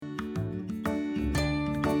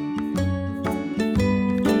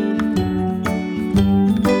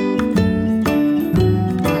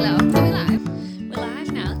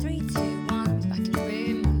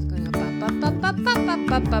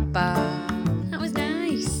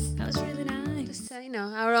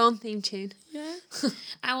own theme tune. Yeah.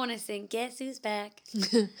 I want to sing Guess Who's Back?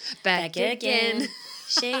 Back again.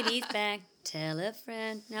 Shady's back. Tell a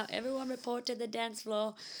friend. Now everyone report to the dance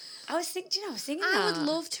floor. I was singing that. I would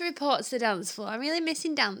love to report to the dance floor. I'm really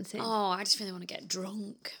missing dancing. Oh, I just really want to get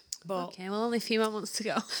drunk. But Okay, well, only a few more months to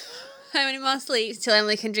go. How many more sleeps till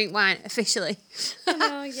Emily can drink wine officially? I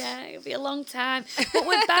know, yeah, it'll be a long time. But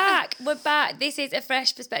we're back. We're back. This is A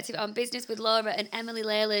Fresh Perspective on Business with Laura and Emily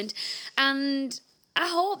Leyland. And I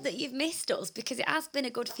hope that you've missed us because it has been a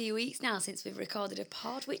good few weeks now since we've recorded a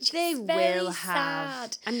pod, which They is very will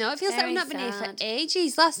have. sad. I know, it feels like we've not been here for sad.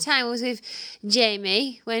 ages. Last time I was with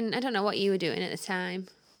Jamie when, I don't know what you were doing at the time.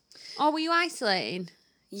 Or were you isolating?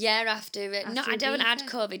 Yeah, after it. No, I don't Ibiza. had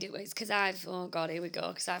COVID. It was because oh God, here we go,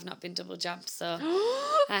 because I've not been double jabbed, so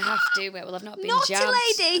I have to. Well, I've not been Naughty jabbed.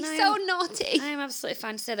 lady, And so naughty. I am absolutely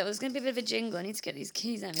fine to say that. It was going to be a bit of a jingle. I need to get these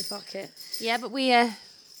keys out of my pocket. Yeah, but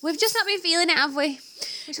we've just not been feeling it, have we?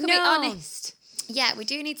 We're just going to be honest. Yeah, we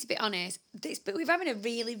do need to be honest. But we're having a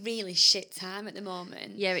really, really shit time at the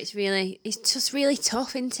moment. Yeah, it's just really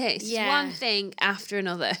tough, isn't it? It's just one thing after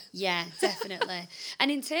another. Yeah, definitely. And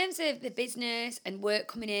in terms of the business and work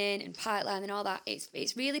coming in and pipeline and all that,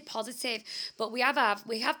 it's really positive. But we have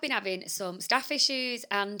been having some staff issues,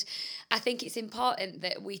 and I think it's important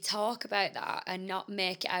that we talk about that and not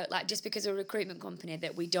make it out like just because we're a recruitment company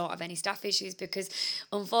that we don't have any staff issues, because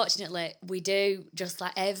unfortunately we do, just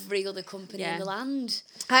like every other company in the land.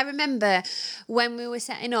 I remember when we were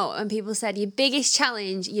setting up and people said your biggest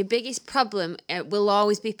challenge, your biggest problem will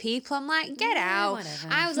always be people. I'm like, get out. Whatever.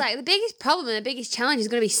 I was like, the biggest problem and the biggest challenge is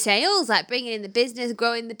going to be sales, like bringing in the business,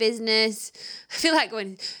 growing the business. I feel like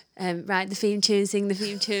going, write the theme tune, sing the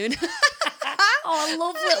theme tune. Oh, I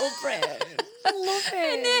love Little Britain. I love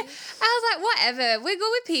it. I was like, whatever, we're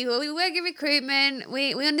good with people, we work in recruitment,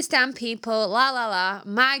 we understand people, la la la.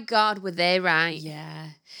 My God, were they right? Yeah.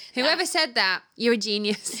 Whoever said that, you're a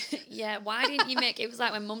genius. Yeah, why didn't you make... It was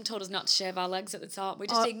like when Mum told us not to shave our legs at the top. We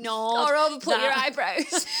just ignored... Or overplug that. your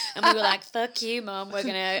eyebrows. And we were like, fuck you, Mum. We're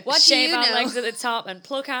going to shave our legs at the top and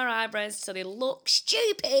pluck our eyebrows so they look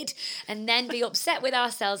stupid and then be upset with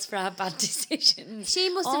ourselves for our bad decisions. She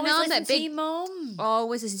must have Always known listen that to big... your mum.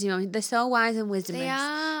 Always listen to your mum. They're so wise and wisdomous. They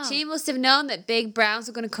are. She must have known that big browns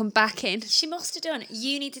were going to come back in. She must have done.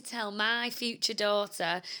 You need to tell my future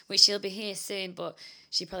daughter, which she'll be here soon, but...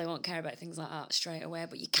 She probably won't care about things like that straight away.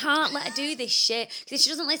 But you can't let her do this shit. Because if she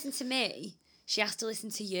doesn't listen to me, she has to listen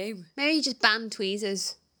to you. Maybe you just ban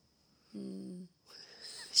tweezers.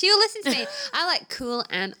 She'll listen to me. I like Cool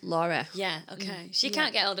and Laura. Yeah, okay. She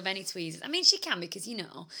can't get hold of any tweezers. I mean, she can because,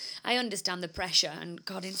 I understand the pressure. And,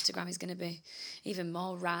 God, Instagram is going to be even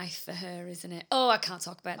more rife for her, isn't it? Oh, I can't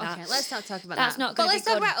talk about that. Okay, let's not talk about That's that. not going to be But let's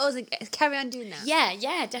talk good. about us and carry on doing that.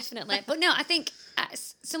 Yeah, definitely. But no, I think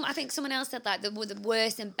someone else said like the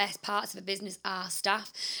worst and best parts of a business are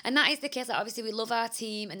staff, and that is the case. Like, obviously, we love our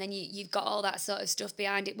team, and then you've got all that sort of stuff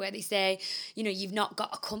behind it where they say, you've not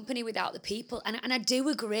got a company without the people, and I do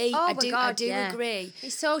agree. Oh I my do God, agree.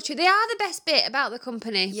 It's so true. They are the best bit about the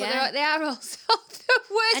company. Yeah. But they are also the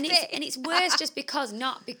worst bit. And it's worse just because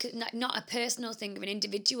not a personal thing or an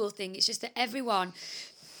individual thing. It's just that everyone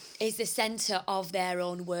is the centre of their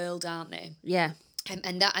own world, aren't they? Yeah.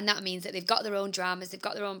 And that means that they've got their own dramas, they've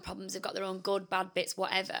got their own problems, they've got their own good, bad bits,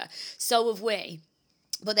 whatever. So have we.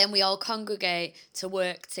 But then we all congregate to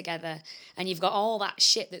work together, and you've got all that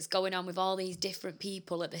shit that's going on with all these different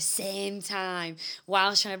people at the same time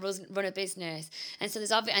while trying to run a business. And so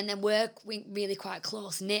and then we're really quite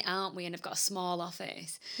close knit, aren't we? And I've got a small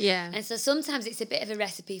office. Yeah. And so sometimes it's a bit of a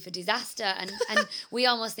recipe for disaster, and we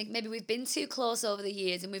almost think maybe we've been too close over the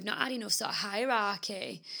years and we've not had enough sort of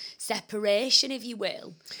hierarchy, separation, if you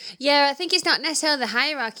will. Yeah, I think it's not necessarily the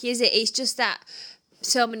hierarchy, is it? It's just that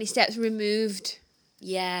so many steps removed.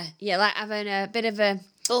 Yeah. Yeah, like having a bit of a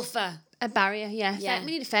Buffer. a barrier, yeah. Yeah.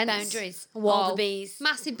 We need a fence. Boundaries. A wall. All the bees.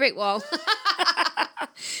 Massive brick wall.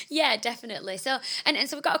 Yeah, definitely. So and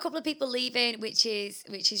so we've got a couple of people leaving, which is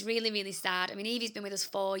really, really sad. I mean, Evie's been with us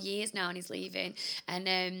 4 years now and he's leaving.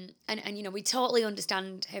 And we totally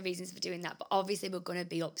understand her reasons for doing that, but obviously we're gonna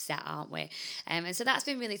be upset, aren't we? And so that's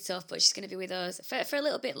been really tough, but she's gonna be with us for a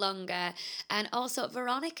little bit longer. And also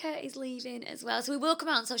Veronica is leaving as well. So we will come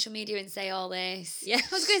out on social media and say all this. Yeah,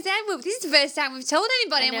 I was going to say, this is the first time we've told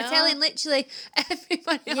anybody, and we're telling literally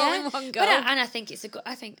everybody all in one go. And I think it's a good.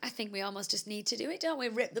 I think we almost just need to do it, don't we?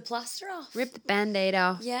 Rip the plaster off. Rip the Band-Aid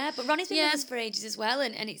off. Yeah, but Ronnie's been with us for ages as well,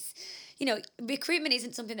 and it's, recruitment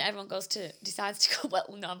isn't something that everyone decides to go,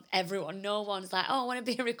 well, not everyone, no one's like, oh, I want to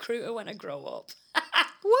be a recruiter when I grow up.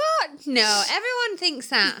 What? No, everyone thinks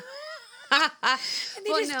that. And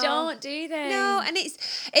they just don't, do they? No, and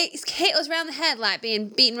it's hit us around the head, like being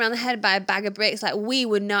beaten around the head by a bag of bricks. Like, we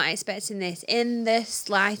were not expecting this in the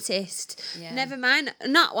slightest. Yeah. Never mind,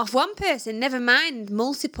 not off one person, never mind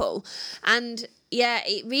multiple. And yeah,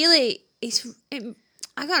 it really,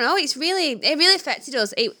 I don't know, it really affected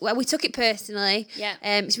us. We took it personally. Yeah.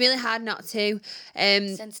 It's really hard not to.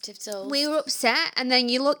 Sensitive souls. We were upset, and then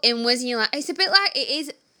you look inwards and you're like, it's a bit like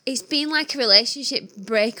it's been like a relationship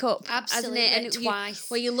breakup, Absolutely, hasn't it? And twice.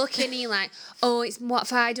 Where you're looking and you're like, oh, what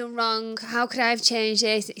have I done wrong? How could I have changed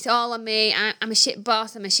this? It's all on me. I'm a shit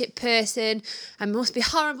boss. I'm a shit person. I must be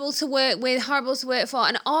horrible to work with, horrible to work for.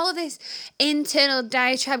 And all of this internal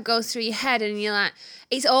diatribe goes through your head, and you're like,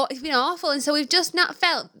 it's been awful. And so we've just not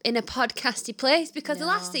felt in a podcasty place, because the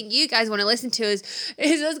last thing you guys want to listen to is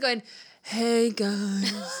us going, hey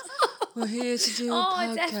guys, we're here to do a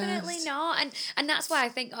podcast. Definitely not. And that's why I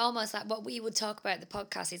think almost like what we would talk about at the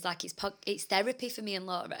podcast is like it's therapy for me and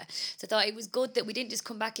Laura. So I thought it was good that we didn't just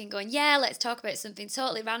come back and going, yeah, let's talk about something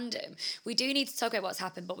totally random. We do need to talk about what's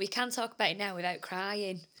happened, but we can talk about it now without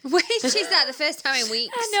crying. Which is like the first time in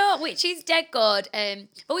weeks. I know, which is dead good.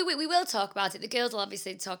 But we will talk about it. The girls will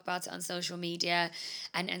obviously talk about it on social media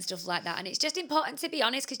and stuff like that. And it's just important to be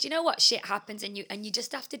honest, because you know what, shit happens and you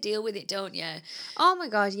just have to deal with it, don't you? Oh my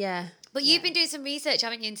God, yeah. But you've been doing some research,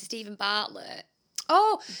 haven't you, into Stephen Bartlett?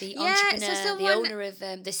 Oh, the yeah, entrepreneur, the owner of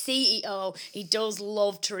the CEO. He does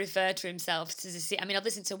love to refer to himself as the CEO. I mean, I've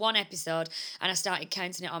listened to one episode and I started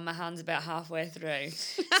counting it on my hands about halfway through.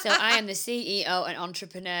 So I am the CEO and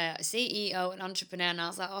entrepreneur, and I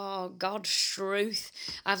was like, oh, God, truth.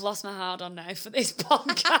 I've lost my hard on now for this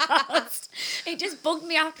podcast. It just bugged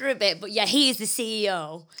me after a bit. But yeah, he is the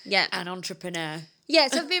CEO and entrepreneur. Yeah,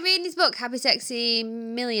 so I've been reading his book, Happy Sexy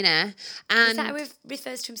Millionaire. And is that how he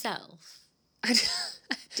refers to himself? This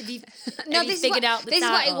is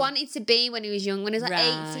what he wanted to be when he was young, when he was like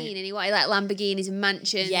 18, and he wanted like Lamborghinis and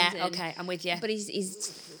mansions. Yeah, okay, I'm with you. But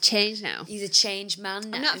he's changed now. He's a changed man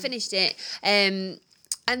now. I've not finished it. And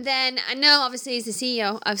then I know obviously he's the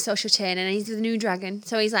CEO of Social Chain, and he's the new dragon.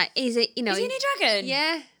 So he's like, is he a new dragon?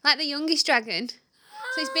 Yeah, like the youngest dragon.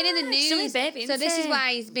 So he's been in the news. Silly baby, so this is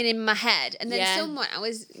why he's been in my head. And then I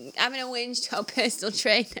was having a whinge to a personal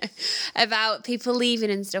trainer about people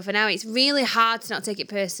leaving and stuff. And now it's really hard to not take it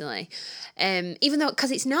personally. Even though,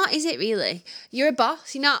 because it's not, is it really? You're a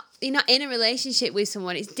boss. You're not in a relationship with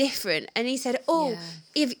someone. It's different. And he said,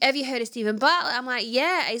 have you heard of Stephen Bartlett? I'm like,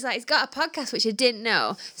 yeah. He's like, he's got a podcast, which I didn't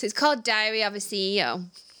know. So it's called Diary of a CEO.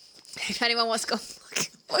 If anyone wants to go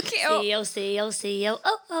look it up. CEO.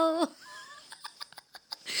 Oh.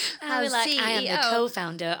 I am the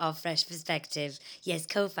co-founder of Fresh Perspective. Yes,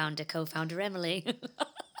 co-founder Emily.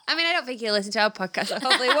 I mean, I don't think he'll listen to our podcast, so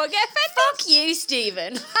hopefully he won't get offended. Fuck you,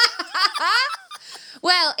 Stephen.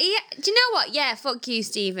 Well, do you know what? Yeah, fuck you,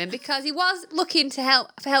 Stephen, because he was looking for help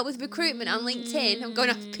with recruitment on LinkedIn. I'm going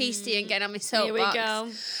off the PC and getting on my soapbox. Here we go.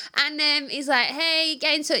 And he's like, hey,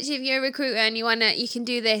 get in touch if you're a recruiter and you can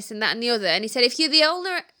do this and that and the other. And he said, if you're the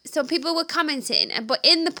owner, some people were commenting, but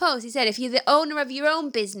in the post he said, if you're the owner of your own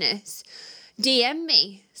business, DM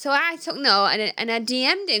me. So I took note and I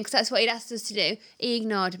DM'd him because that's what he'd asked us to do. He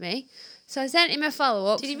ignored me. So I sent him a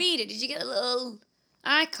follow-up. Did he read it? Did you get a little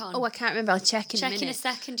icon? Oh, I can't remember. I'll check in a minute. Check in a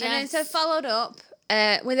second, yes. And then so I followed up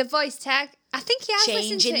with a voice tag. I think he has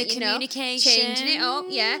listened to it, Changing the communication. Changing it up,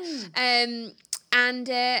 yeah.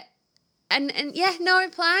 And yeah, no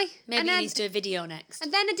reply. Maybe he needs to do a video next.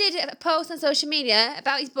 And then I did a post on social media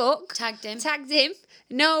about his book. Tagged him.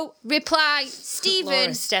 No reply. Stephen.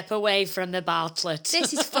 Laura, step away from the Bartlett.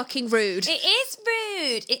 This is fucking rude. It is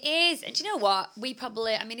rude. It is. And do you know what?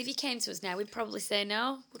 If he came to us now, we'd probably say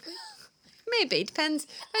no, would we? Maybe. Depends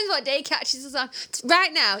what day catches us on.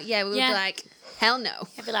 Right now, yeah, we would be like, hell no.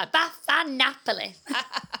 I'd be like, Baffa Napoli.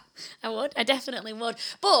 I would. I definitely would.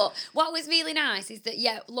 But what was really nice is that,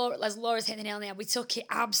 as Laura's hit the nail on the head, we took it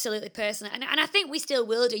absolutely personally. And I think we still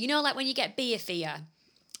will do. You know, like when you get beer fear,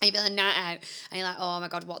 and you've been on a night out, and you're like, oh my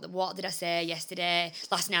God, what did I say yesterday,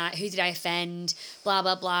 last night, who did I offend, blah,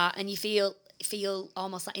 blah, blah. And you feel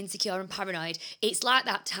almost like insecure and paranoid. It's like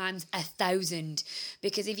that times 1,000.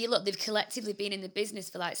 Because if you look, they've collectively been in the business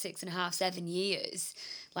for like 6.5, 7 years.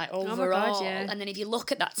 Like overall, oh my God, yeah. And then if you look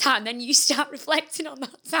at that time, then you start reflecting on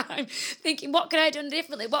that time, thinking, what could I have done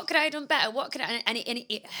differently? What could I have done better? And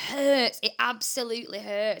it hurts. It absolutely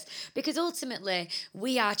hurts, because ultimately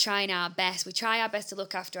we are trying our best. We try our best to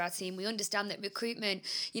look after our team. We understand that recruitment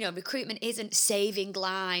isn't saving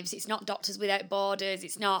lives. It's not Doctors Without Borders.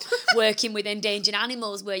 It's not working with endangered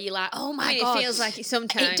animals where you're like, oh my God. It feels like it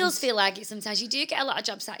sometimes. It does feel like it sometimes. You do get a lot of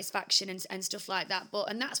job satisfaction and stuff like that.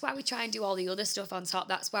 And that's why we try and do all the other stuff on top.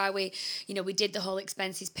 That that's why we did the whole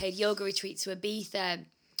expenses paid yoga retreat to Ibiza.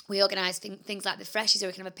 We organise things like the Freshies, where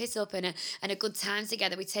we can have a piss up and a good time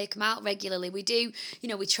together. We take them out regularly. We do,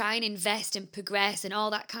 we try and invest and progress and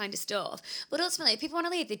all that kind of stuff. But ultimately, if people want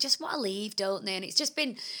to leave, they just want to leave, don't they? And it's just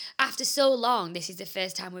been, after so long, this is the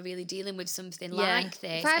first time we're really dealing with something like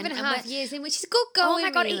this. 5.5 years in, which is good going, oh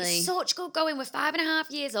my God, really. It's such good going. We're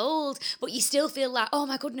 5.5 years old, but you still feel like, oh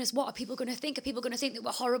my goodness, what are people going to think? Are people going to think that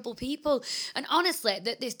we're horrible people? And honestly,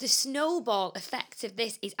 the snowball effect of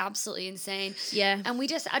this is absolutely insane. Yeah. And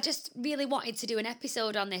I just really wanted to do an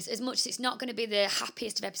episode on this, as much as it's not going to be the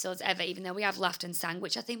happiest of episodes ever, even though we have laughed and sang,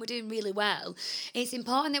 which I think we're doing really well. It's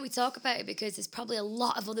important that we talk about it because there's probably a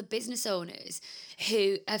lot of other business owners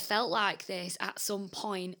who have felt like this at some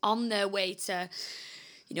point on their way to,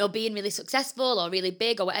 being really successful or really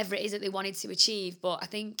big or whatever it is that they wanted to achieve. But I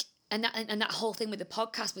think And that whole thing with the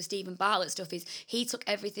podcast with Stephen Bartlett stuff is he took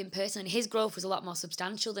everything personally, and his growth was a lot more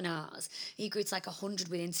substantial than ours. He grew to like 100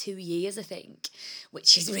 within 2 years, I think,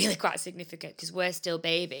 which is really quite significant because we're still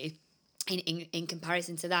baby in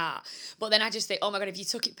comparison to that. But then I just think, oh my God, if you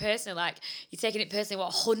took it personally, like you're taking it personally,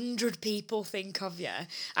 what 100 people think of you,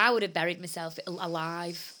 I would have buried myself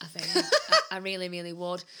alive, I think. I really, really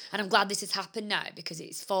would. And I'm glad this has happened now because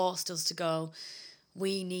it's forced us to go,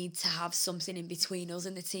 we need to have something in between us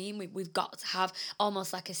and the team. We've got to have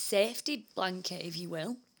almost like a safety blanket, if you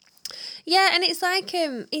will. Yeah, and it's like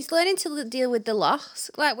it's learning to deal with the loss.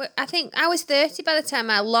 Like I think I was 30 by the time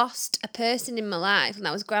I lost a person in my life, and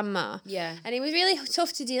that was Grandma. Yeah, and it was really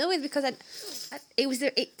tough to deal with because it was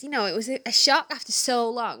a shock after so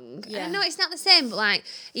long. Yeah, I know it's not the same, but like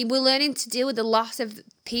we're learning to deal with the loss of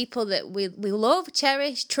people that we love,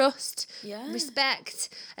 cherish, trust, respect.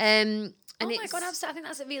 And oh my God, I think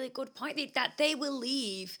that's a really good point. That they will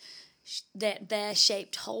leave their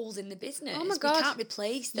shaped holes in the business. Oh my God. We can't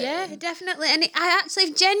replace them. Yeah, definitely. And I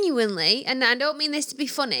actually genuinely, and I don't mean this to be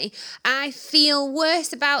funny, I feel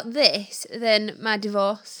worse about this than my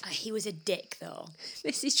divorce. He was a dick, though.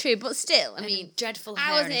 This is true, but still, I mean, dreadful I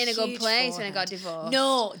hair wasn't and in a good place forehead. when I got divorced.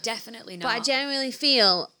 No, definitely not. But I genuinely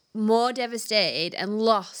feel more devastated and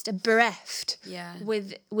lost, bereft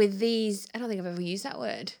with these, I don't think I've ever used that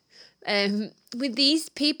word, with these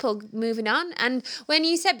people moving on. And when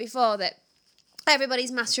you said before that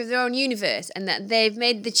everybody's master of their own universe and that they've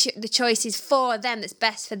made the choices for them that's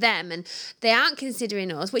best for them, and they aren't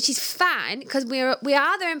considering us, which is fine because we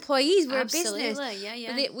are their employees. We're Absolutely. a business.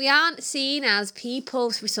 Yeah. But we aren't seen as people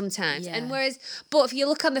sometimes. Yeah. And but if you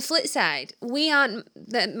look on the flip side, we aren't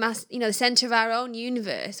the center of our own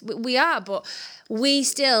universe. We are, but we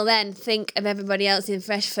still then think of everybody else in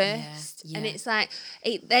fresh first. Yeah. And it's like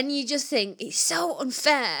then you just think it's so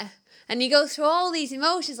unfair. And you go through all these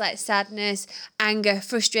emotions like sadness, anger,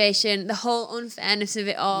 frustration, the whole unfairness of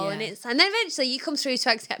it all, and then eventually you come through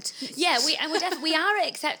to acceptance. Yeah, we are at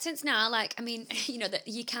acceptance now. Like, I mean, that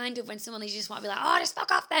you kind of, when someone leaves, you just want to be like, oh, just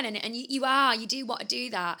fuck off then, and you do want to do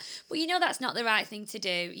that, but that's not the right thing to do.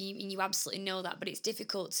 You absolutely know that, but it's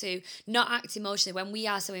difficult to not act emotionally when we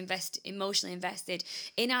are so emotionally invested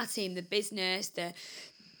in our team, the business,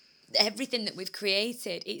 everything that we've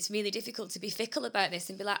created. It's really difficult to be fickle about this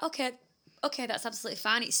and be like, okay, that's absolutely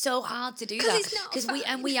fine. It's so hard to do that because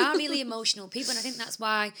we are really emotional people, and I think that's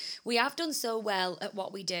why we have done so well at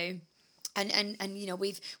what we do. And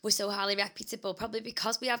we're so highly reputable, probably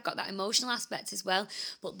because we have got that emotional aspect as well.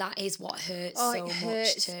 But that is what hurts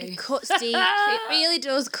much too. It cuts deep. It really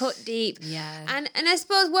does cut deep. Yeah. And I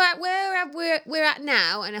suppose where we're at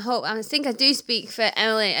now, and I think I do speak for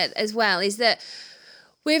Emily as well, is that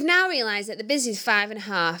we've now realised that the business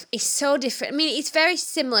 5.5 is so different. I mean, it's very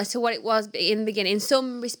similar to what it was in the beginning in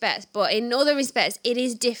some respects, but in other respects, it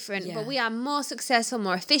is different. Yeah. But we are more successful,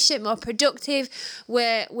 more efficient, more productive.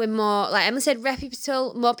 We're more, like Emma said,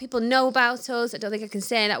 reputable. More people know about us. I don't think I can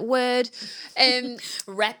say that word.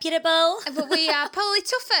 Reputable. But we are probably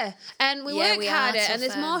tougher, and we work harder, and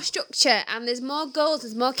there's more structure, and there's more goals,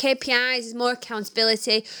 there's more KPIs, there's more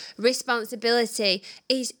accountability, responsibility.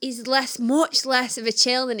 Is much less of a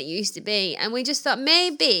challenge than it used to be, and we just thought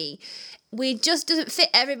maybe we just doesn't fit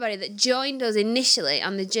everybody that joined us initially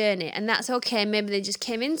on the journey, and that's okay. Maybe they just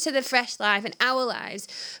came into the fresh life and our lives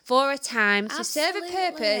for a time to serve a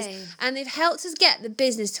purpose, and they've helped us get the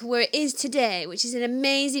business to where it is today, which is an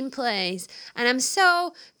amazing place. And I'm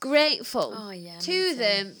so grateful to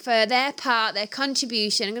them for their part, their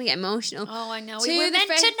contribution. I'm going to get emotional. Oh, I know. We were meant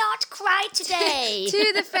to not cry today.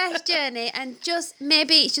 To the fresh journey, and just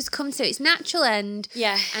maybe it's just come to its natural end.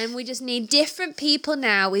 Yeah. And we just need different people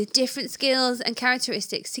now with different skills and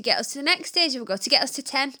characteristics to get us to the next stage of a goal, to get us to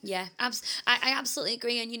 10. Yeah, I absolutely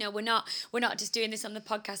agree. And, you know, we're not just doing this on the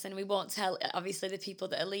podcast, and we won't tell, obviously, the people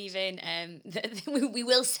that are leaving, we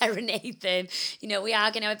will serenade them. You know, we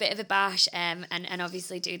are going to have a bit of a bash and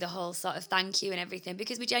obviously do the whole sort of thank you and everything,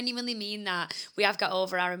 because we genuinely mean that. We have got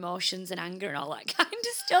over our emotions and anger and all that kind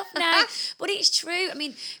of stuff now. But it's true. I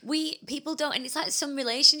mean, people don't, and it's like some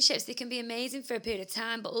relationships, they can be amazing for a period of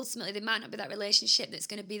time, but ultimately they might not be that relationship that's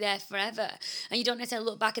going to be there forever. And you don't necessarily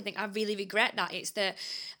look back and think, I really regret that. It's that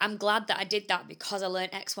I'm glad that I did that because I learned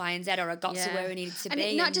X, Y, and Z, or I got to where I needed to be.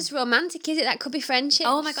 And not just romantic, is it? That could be friendship.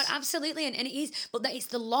 Oh my God, absolutely. And it is, but that it's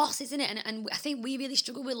the loss, isn't it? And I think we really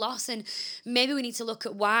struggle with loss, and maybe we need to look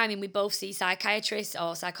at why. I mean, we both see psychiatrists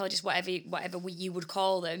or psychologists, whatever you would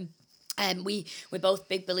call them. We're both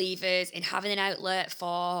big believers in having an outlet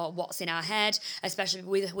for what's in our head, especially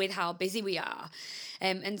with how busy we are.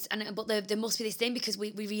 But there must be this thing, because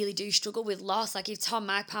we really do struggle with loss. Like if Tom,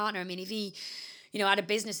 my partner, I mean, if he, you know, had a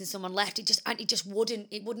business and someone left, it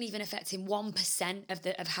wouldn't even affect him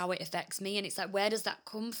 1% of how it affects me. And it's like, where does that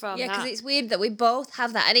come from? Yeah, because it's weird that we both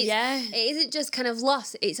have that. And it isn't just kind of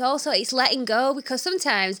loss. It's also, it's letting go, because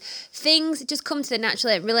sometimes things just come to the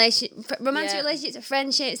natural romantic relationships or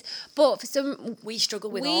friendships. But for some, we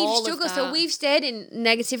struggle with all of that. So we've stayed in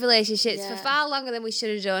negative relationships for far longer than we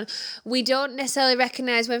should have done. We don't necessarily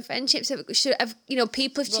recognise when friendships have you know,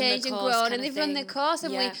 people have changed and grown, and they've run their course,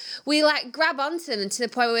 and we like grab onto them, and to the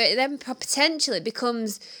point where it then potentially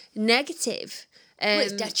becomes negative.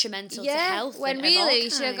 It's detrimental to health. When really you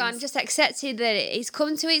should have gone, just accepted that it's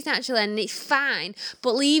come to its natural end and it's fine,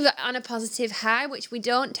 but leave it on a positive high, which we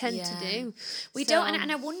don't tend to do. We don't,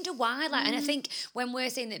 and I wonder why. Like, and I think when we're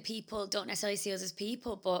saying that people don't necessarily see us as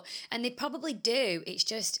people, and they probably do, it's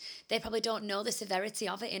just they probably don't know the severity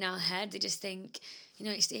of it in our head. They just think, you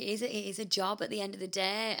know, it is a job at the end of the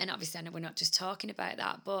day. And obviously, I know we're not just talking about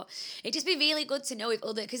that, but it'd just be really good to know if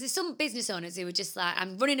because there's some business owners who are just like,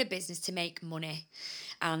 I'm running a business to make money.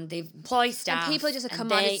 And they employ staff. And people are just a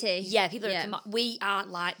commodity. We aren't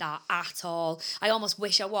like that at all. I almost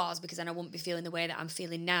wish I was, because then I wouldn't be feeling the way that I'm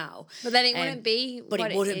feeling now. But then it wouldn't be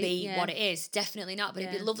what it is. Definitely not. But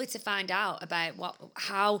it'd be lovely to find out about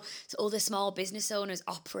how other small business owners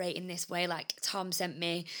operate in this way. Like Tom sent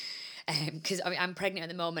me, because I'm pregnant at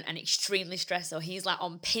the moment and extremely stressed, so he's like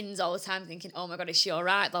on pins all the time thinking, oh my God, is she all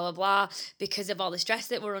right, blah blah blah, because of all the stress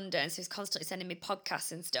that we're under. And so he's constantly sending me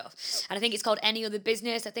podcasts and stuff, and I think it's called Any Other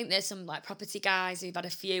Business. I think there's some like property guys who've had a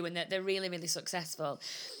few, and they're really, really successful,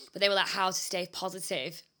 but they were like how to stay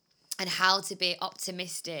positive and how to be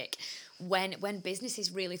optimistic when business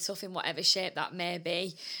is really tough in whatever shape that may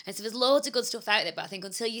be. And so there's loads of good stuff out there, but I think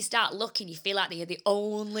until you start looking, you feel like you're the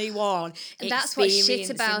only one. And that's what's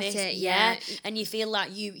shit about it. Yeah. And you feel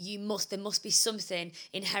like there must be something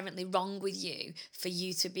inherently wrong with you for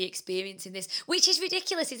you to be experiencing this, which is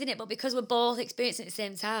ridiculous, isn't it? But because we're both experiencing it at the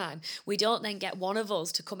same time, we don't then get one of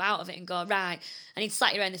us to come out of it and go, right, I need to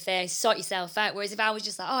slap you around the face, sort yourself out. Whereas if I was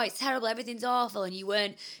just like, oh, it's terrible, everything's awful, and you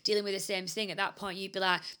weren't dealing with the same thing, at that point you'd be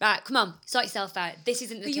like, right, come on, sort yourself out. This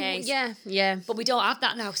isn't the case. Yeah. But we don't have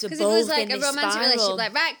that now, because we're both it was like in a this romantic spiral. relationship,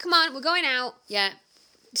 like, right, come on, we're going out. Yeah.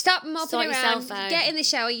 Stop moping Sort around. yourself out. Get in the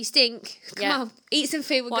shower, you stink. Come on, eat some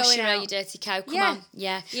food, we're Wash going around, out. you dirty cow. Come on.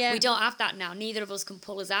 Yeah. We don't have that now. Neither of us can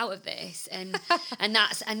pull us out of this. And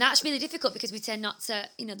that's really difficult, because we tend not to,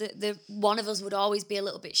 you know, the one of us would always be a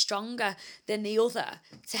little bit stronger than the other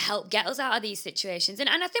to help get us out of these situations. And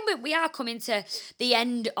I think we are coming to the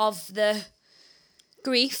end of the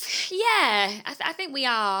grief. Yeah, I think we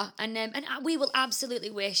are. And we will absolutely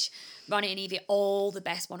wish Ronnie and Evie all the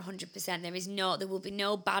best, 100%. There will be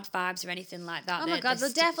no bad vibes or anything like that. Oh my God,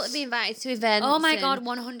 they'll definitely be invited to events. Oh my God,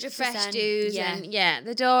 100%. Fresh dues, and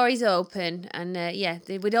the door is open, and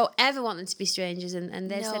we don't ever want them to be strangers, and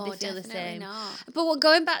they've said they feel the same. Not. But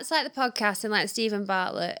going back to like the podcast and like Stephen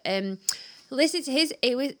Bartlett, listen to his.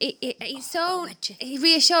 It's so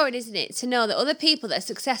reassuring, isn't it, to know that other people that are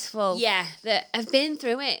successful, that have been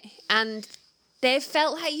through it, and they've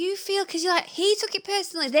felt like you feel, because you're like, he took it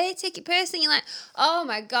personally, they take it personally. You're like, oh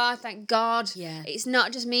my God, thank God. Yeah. It's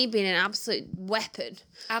not just me being an absolute weapon.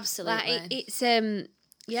 Absolutely. Like it's other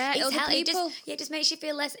people. It just makes you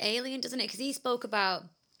feel less alien, doesn't it? Because he spoke about.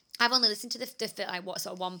 I've only listened to the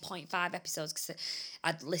 1.5 episodes, because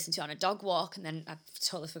I'd listened to it on a dog walk, and then I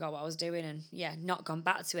totally forgot what I was doing, and not gone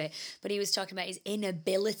back to it. But he was talking about his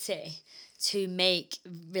inability to make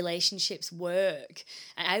relationships work,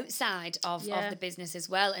 and outside of the business as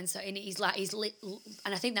well. And so and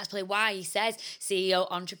I think that's probably why he says CEO,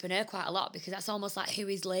 entrepreneur quite a lot, because that's almost like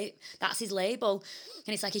that's his label,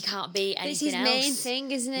 and it's like he can't be anything else. It's his main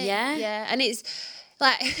thing, isn't it? Yeah. Yeah, and it's.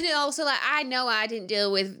 Like, and also, like, I know I didn't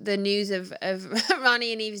deal with the news of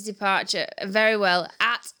Ronnie and Eve's departure very well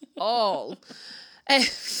at all. I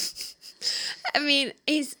mean,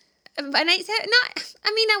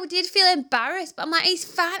 I did feel embarrassed, but I'm like, it's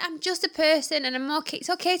fine. I'm just a person, and I'm okay. It's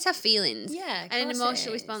okay to have feelings, and an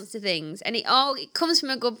emotional response to things, and it comes from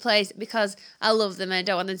a good place because I love them and I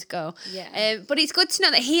don't want them to go. But it's good to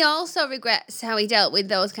know that he also regrets how he dealt with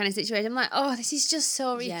those kind of situations. I'm like, oh, this is just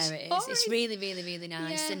so reassuring. Yeah, it is. It's really, really, really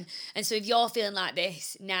nice. And so if you're feeling like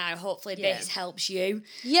this now, hopefully this helps you.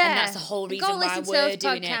 Yeah, and that's the whole reason why we're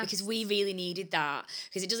doing it, because we really needed that.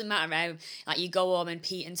 Because it doesn't matter how, like, you go home and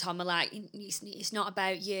Pete and Tom are like, it's not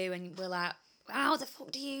about you, and we're like, how the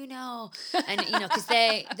fuck do you know? And because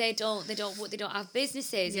they don't have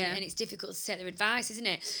businesses, and it's difficult to take their advice, isn't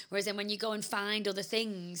it? Whereas then when you go and find other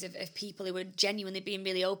things of people who are genuinely being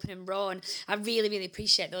really open and raw, and I really, really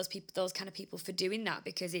appreciate those kind of people for doing that,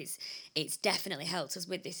 because it's definitely helped us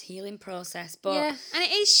with this healing process. But and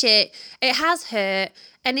it is shit. It has hurt,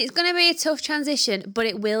 and it's going to be a tough transition, but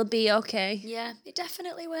it will be okay. Yeah, it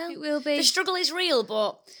definitely will. It will be. The struggle is real,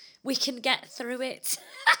 but we can get through it.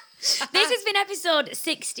 This has been episode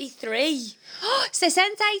 63.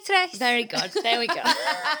 63. Very good. There we go.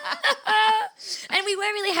 And we were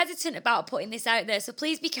really hesitant about putting this out there, so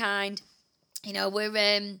please be kind.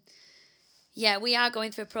 We're we are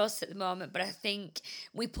going through a process at the moment, but I think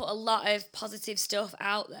we put a lot of positive stuff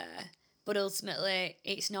out there. But ultimately,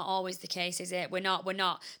 it's not always the case, is it? We're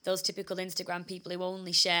not those typical Instagram people who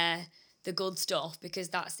only share the good stuff,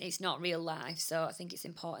 because it's not real life. So I think it's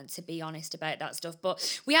important to be honest about that stuff.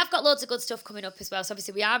 But we have got loads of good stuff coming up as well. So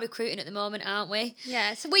obviously we are recruiting at the moment, aren't we?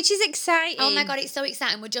 Yeah, which is exciting. Oh my God, it's so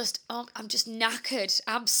exciting. I'm just knackered.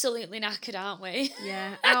 Absolutely knackered, aren't we?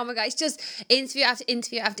 Yeah. Oh my God, it's just interview after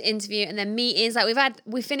interview after interview, and then meetings. Like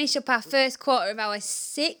we finished up our first quarter of our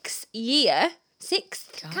 6th year.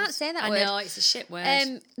 6th? God. Can't say that word. I know, it's a shit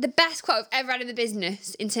word. The best quote I've ever had in the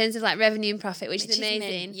business in terms of like revenue and profit, which is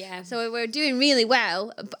amazing. Yeah. So we're doing really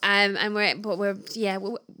well, and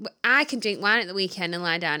I can drink wine at the weekend and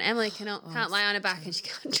lie down. Emily can't lie on her back and she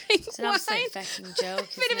can't drink it's an wine. absolute fucking joke.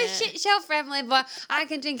 Bit of a shit show for Emily, but I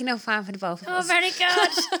can drink enough wine for the both of us. Oh, very good.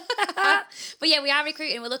 But yeah, we are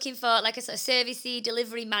recruiting. We're looking for like a sort of servicey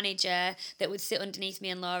delivery manager that would sit underneath me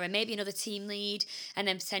and Laura, maybe another team lead, and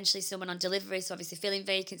then potentially someone on delivery. So obviously filling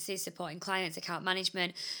vacancies, supporting clients, account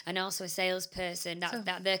management, and also a salesperson.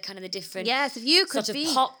 That they're kind of the different if you could sort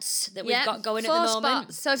of pots that we've got going at the moment.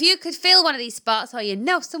 Spots. So if you could fill one of these spots, or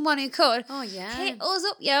someone who could, hit us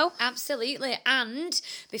up, yo. Absolutely. And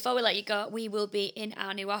before we let you go, we will be in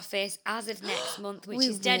our new office as of next month, which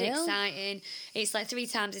is dead exciting. It's like 3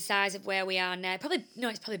 times the size of where we are now.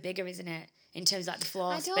 It's probably bigger, isn't it? In terms of like the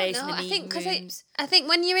floor space and the meeting rooms. I think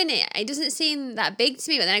when you're in it doesn't seem that big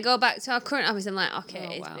to me, but then I go back to our current office and I'm like,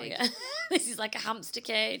 okay, it's big. Yeah. This is like a hamster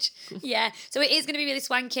cage. Yeah, so it is going to be really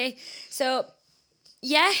swanky. So,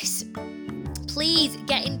 yes, please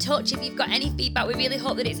get in touch if you've got any feedback. We really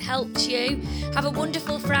hope that it's helped you. Have a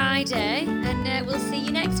wonderful Friday, and we'll see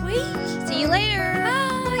you next week. See you later.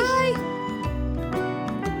 Bye.